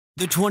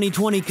The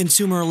 2020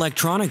 Consumer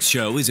Electronics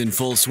Show is in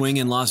full swing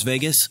in Las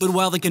Vegas, but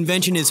while the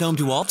convention is home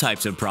to all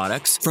types of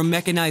products, from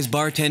mechanized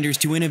bartenders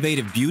to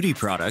innovative beauty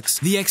products,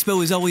 the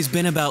expo has always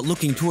been about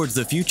looking towards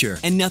the future,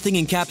 and nothing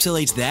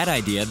encapsulates that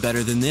idea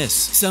better than this,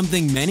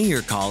 something many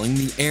are calling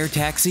the air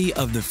taxi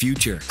of the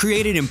future.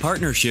 Created in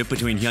partnership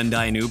between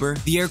Hyundai and Uber,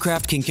 the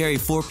aircraft can carry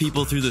 4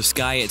 people through the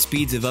sky at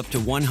speeds of up to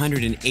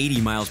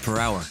 180 miles per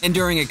hour. And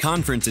during a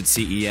conference at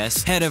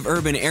CES, head of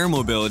urban air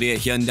mobility at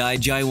Hyundai,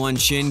 Jaewon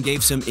Shin,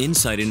 gave some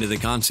insight into the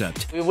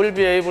concept. We will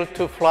be able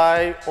to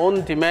fly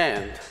on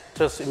demand,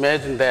 just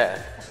imagine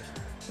that,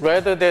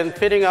 rather than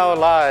fitting our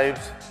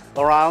lives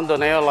around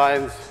an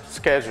airline's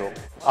schedule.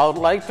 I would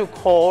like to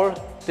call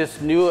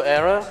this new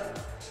era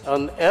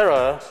an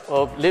era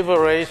of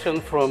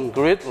liberation from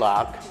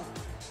gridlock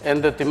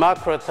and the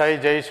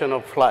democratization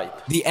of flight.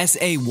 The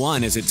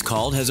SA-1, as it's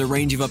called, has a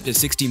range of up to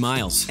 60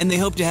 miles, and they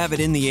hope to have it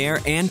in the air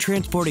and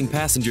transporting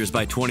passengers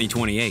by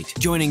 2028,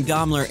 joining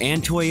Daimler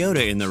and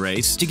Toyota in the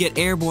race to get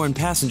airborne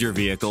passenger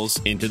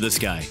vehicles into the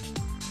sky.